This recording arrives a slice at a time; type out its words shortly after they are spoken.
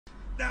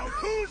Now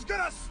who's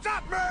gonna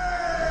stop me?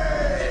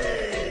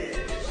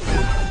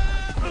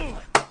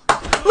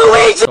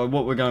 So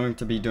what we're going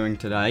to be doing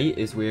today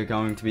is we're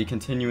going to be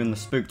continuing the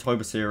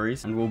Spooktober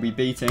series, and we'll be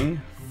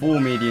beating 4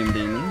 medium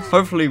demons.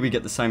 Hopefully we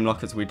get the same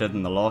luck as we did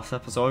in the last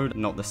episode,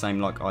 not the same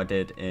luck I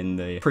did in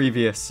the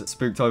previous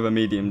Spooktober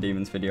medium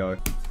demons video.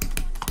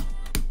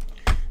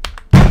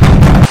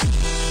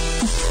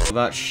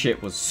 That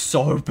shit was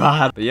so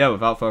bad. But yeah,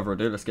 without further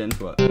ado, let's get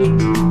into it.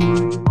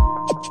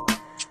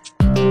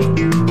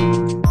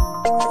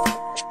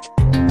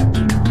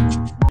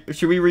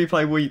 Should we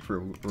replay Weep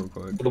real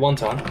quick? For the one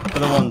time. For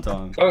the one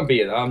time. I won't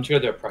beat it though. I'm just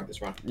gonna do a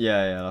practice run.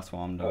 Yeah, that's what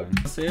I'm doing.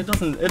 See, it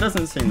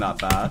doesn't seem that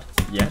bad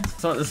yet.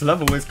 So this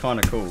level is kind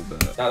of cool, but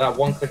that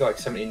one click like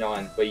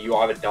 79, where you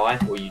either die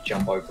or you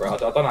jump over it. I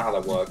don't know how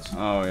that works.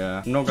 Oh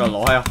yeah. I'm not gonna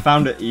lie, I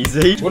found it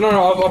easy. Well,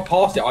 no, I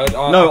passed it.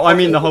 I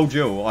mean the whole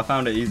duel. I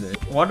found it easy.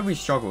 Why did we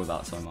struggle with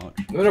that so much?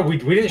 No, we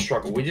didn't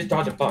struggle. We just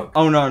died a bug.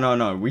 Oh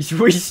no. We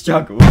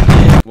struggled.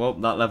 Well,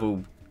 that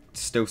level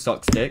still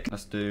sucks dick.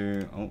 Let's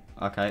do... Oh,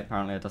 okay.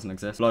 Apparently it doesn't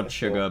exist. Blood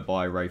Sugar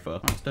by Rafer.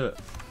 Let's do it.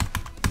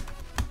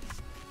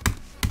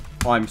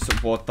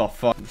 What the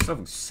fuck? This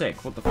level's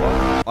sick. What the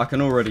fuck? I can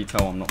already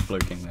tell I'm not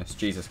fluking this.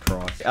 Jesus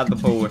Christ. At the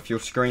pool, if your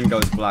screen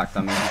goes black,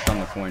 that means you've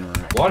done the coin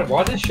room.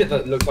 Why does shit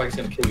that looks like it's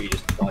gonna kill you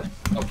just die?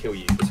 I'll kill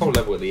you. This whole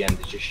level at the end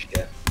is just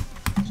shit.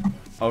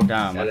 Oh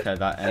damn. Okay,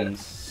 that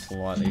ends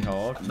slightly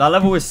hard. That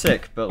level is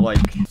sick, but like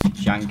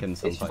janking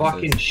sometimes. It's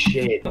fucking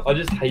shit. I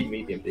just hate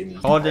medium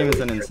demons. Hard demons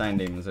and insane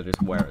demons are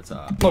just where it's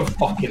at. No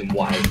fucking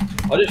way.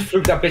 I just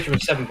fluked that bitch from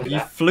 7%. You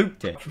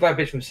fluked it. I fluked that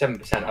bitch from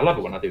 7%. I love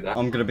it when I do that.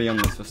 I'm gonna be on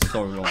this for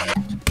so long.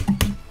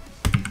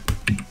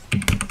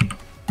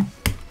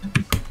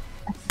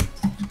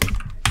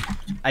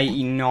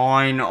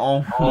 $89.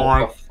 Oh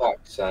my. For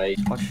fuck's sake.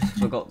 I just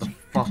forgot the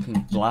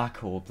fucking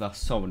black orb. That's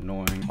so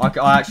annoying.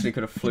 I actually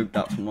could have fluked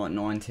that from like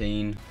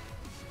 19.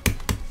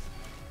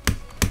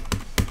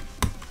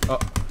 Oh.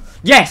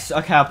 Yes!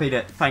 Okay, I beat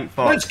it. Thank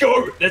fuck. Let's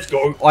go! Let's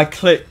go! I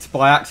clicked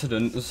by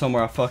accident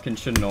somewhere I fucking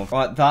shouldn't have.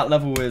 Right, that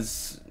level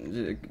is...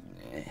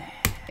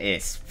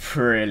 It's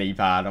pretty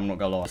bad, I'm not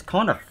gonna lie. It's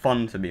kind of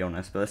fun, to be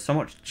honest, but there's so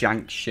much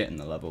jank shit in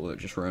the level that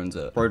just ruins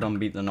it. Bro done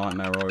beat the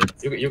Nightmare Road.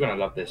 You're gonna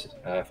love this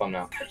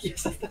thumbnail.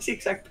 Yes, that's the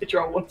exact picture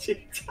I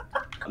wanted.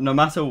 No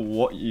matter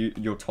what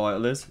your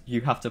title is,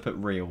 you have to put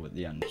real at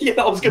the end.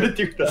 Yeah, I was gonna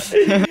do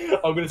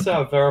that. I'm gonna say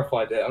I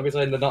verified it. I'm gonna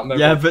say in the Nightmare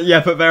Road.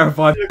 But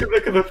verified.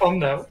 Look at the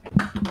thumbnail.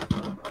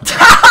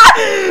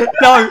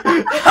 No!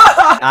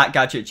 At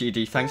Gadget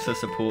GD, thanks for the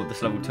support.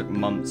 This level took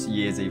months,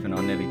 years even.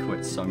 I nearly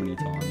quit so many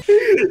times.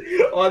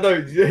 I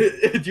know.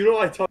 Do you know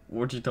what I typed?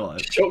 What'd you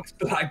type? Shocked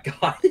Black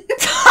Guy.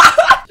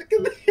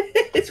 Look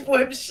at this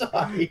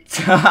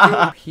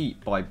website.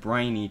 Heat by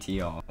Brain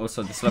ETR.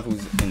 Also, this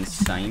level's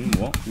insane.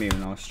 What? Me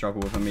and I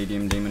struggle with a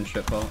medium demon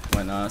ship part.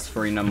 Wait, no, that's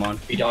free, never mind.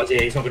 If he dies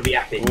here, he's not gonna be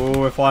happy.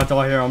 Oh, if I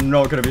die here, I'm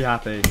not gonna be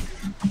happy.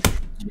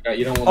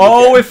 You don't want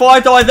oh, if I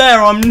die there,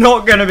 I'm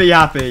not gonna be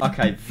happy.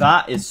 Okay,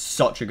 that is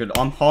such a good...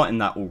 I'm hearting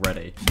that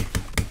already.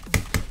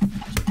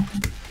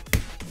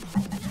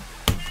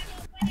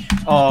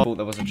 Oh, I thought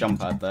there was a jump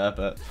pad there,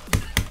 but...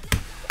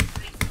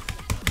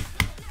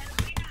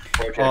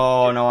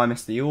 Oh, no, I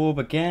missed the orb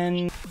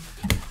again.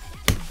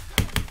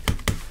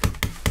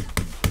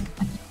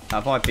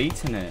 Have I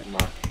beaten it? No.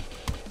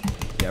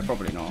 Yeah,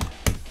 probably not.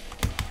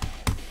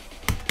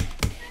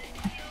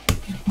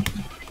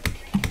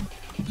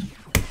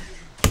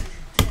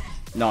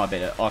 No, I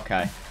beat it.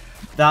 Okay.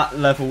 That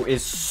level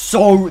is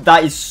so...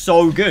 That is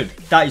so good.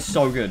 That is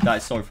so good. That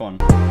is so fun.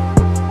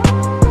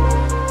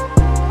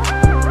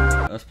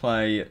 Let's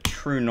play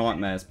True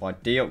Nightmares by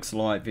Deox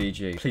Light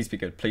VG. Please be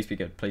good. Please be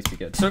good. Please be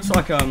good. This looks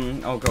like,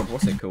 oh god,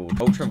 what's it called?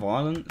 Ultra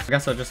Violence? I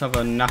guess I just have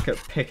a knack at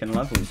picking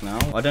levels now.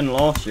 I didn't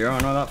last year, I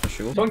know that for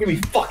sure. Don't get me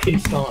fucking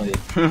started.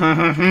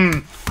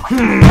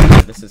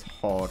 This is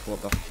hard.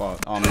 What the fuck?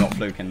 I'm not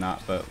fluking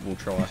that, but we'll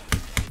try.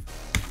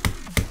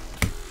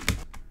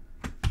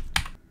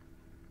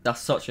 That's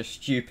such a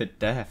stupid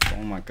death.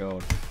 Oh my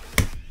god.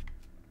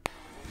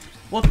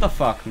 What the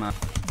fuck, man?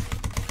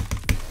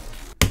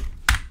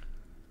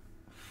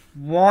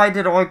 Why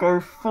did I go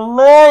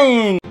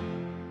flying?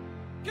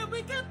 Can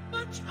we get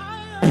much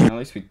higher? At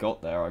least we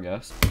got there, I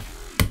guess.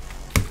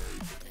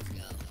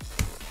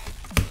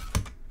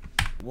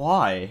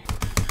 Why?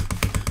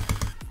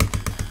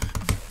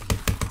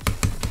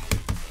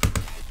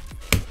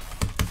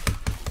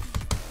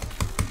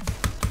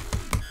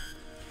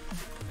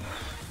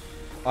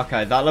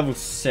 Okay, that level's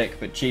sick,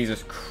 but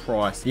Jesus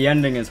Christ. The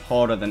ending is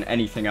harder than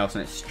anything else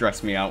and it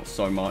stressed me out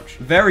so much.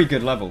 Very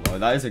good level though,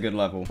 that is a good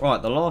level. Right,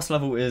 the last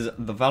level is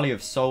The Valley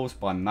of Souls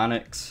by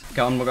Manix.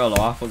 Okay, I'm not gonna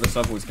lie, I thought this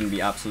level was gonna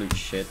be absolute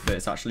shit, but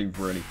it's actually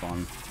really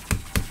fun.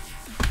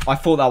 I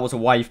thought that was a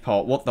wave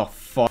part, what the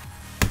fuck?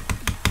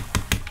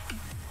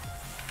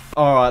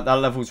 Alright, that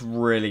level's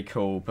really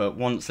cool, but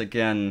once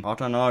again, I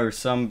don't know,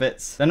 some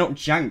bits, they're not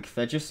jank,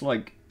 they're just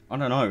like, I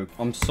don't know.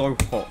 I'm so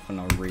hot for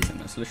no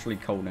reason, it's literally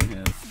cold in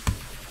here.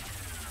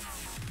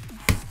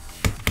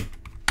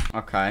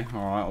 Okay,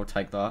 alright, I'll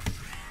take that.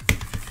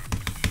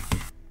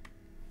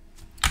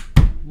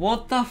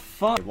 What the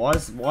fuck? Why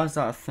is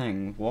that a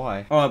thing?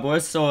 Why? Alright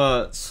boys, so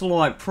a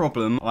slight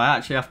problem. I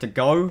actually have to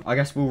go. I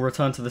guess we'll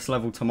return to this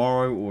level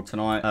tomorrow or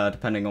tonight,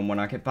 depending on when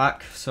I get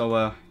back.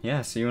 So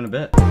yeah, see you in a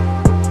bit.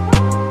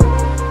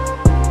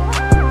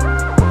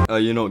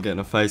 You're not getting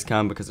a face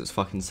cam because it's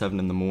fucking 7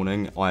 in the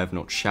morning. I have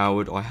not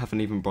showered. I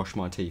haven't even brushed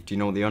my teeth. Do you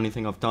know what the only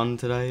thing I've done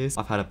today is?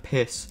 I've had a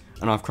piss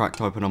and I've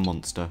cracked open a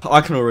Monster. I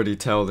can already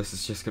tell this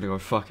is just gonna go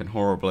fucking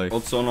horribly.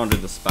 Also, I do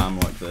the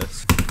spam like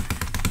this.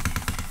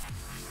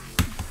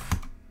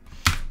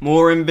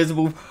 More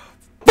invisible.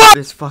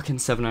 It's fucking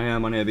 7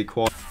 AM. I need to be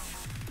quiet.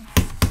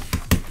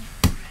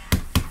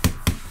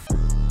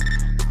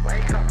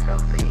 Wake up,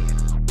 filthy.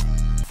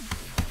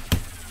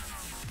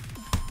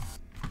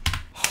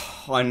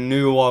 I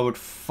knew I would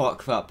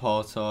fuck that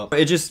part up.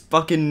 It just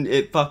fucking,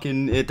 it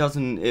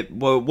doesn't,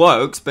 well, it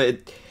works,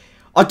 but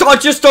I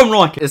just don't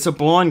like it. It's a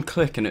blind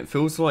click and it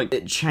feels like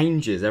it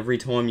changes every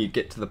time you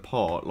get to the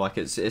part. Like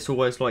it's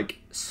always like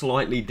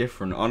slightly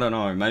different. I don't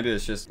know, maybe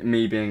it's just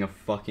me being a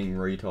fucking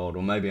retard,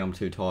 or maybe I'm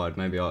too tired.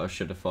 Maybe I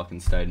should have fucking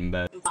stayed in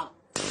bed.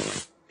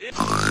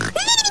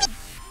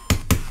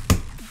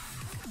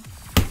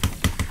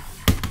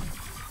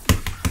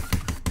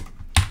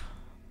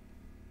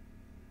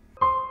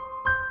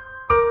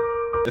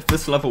 If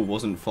this level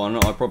wasn't fun,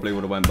 I probably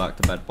would have went back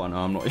to bed by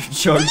now. I'm not even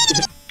joking.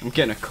 I'm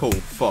getting a call.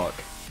 Fuck.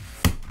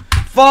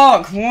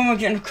 Fuck! Why am I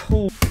getting a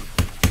call?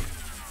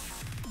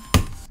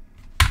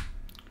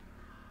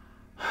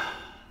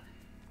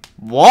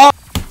 What?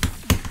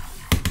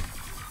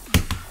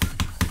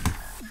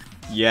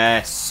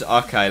 Yes.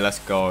 Okay, let's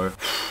go.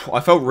 I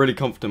felt really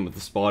confident with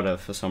the spider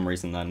for some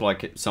reason then.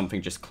 Like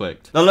something just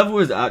clicked. The level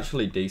is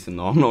actually decent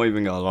though. I'm not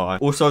even gonna lie.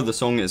 Also, the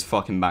song is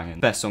fucking banging.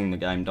 Best song in the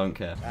game. Don't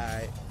care.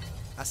 Alright.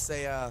 I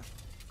say,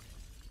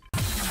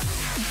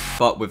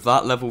 But with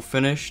that level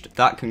finished,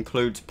 that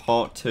concludes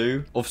part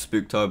 2 of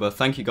Spooktober.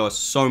 Thank you guys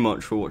so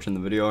much for watching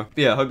the video. But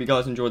yeah, I hope you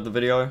guys enjoyed the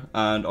video,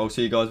 and I'll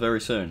see you guys very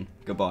soon.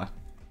 Goodbye.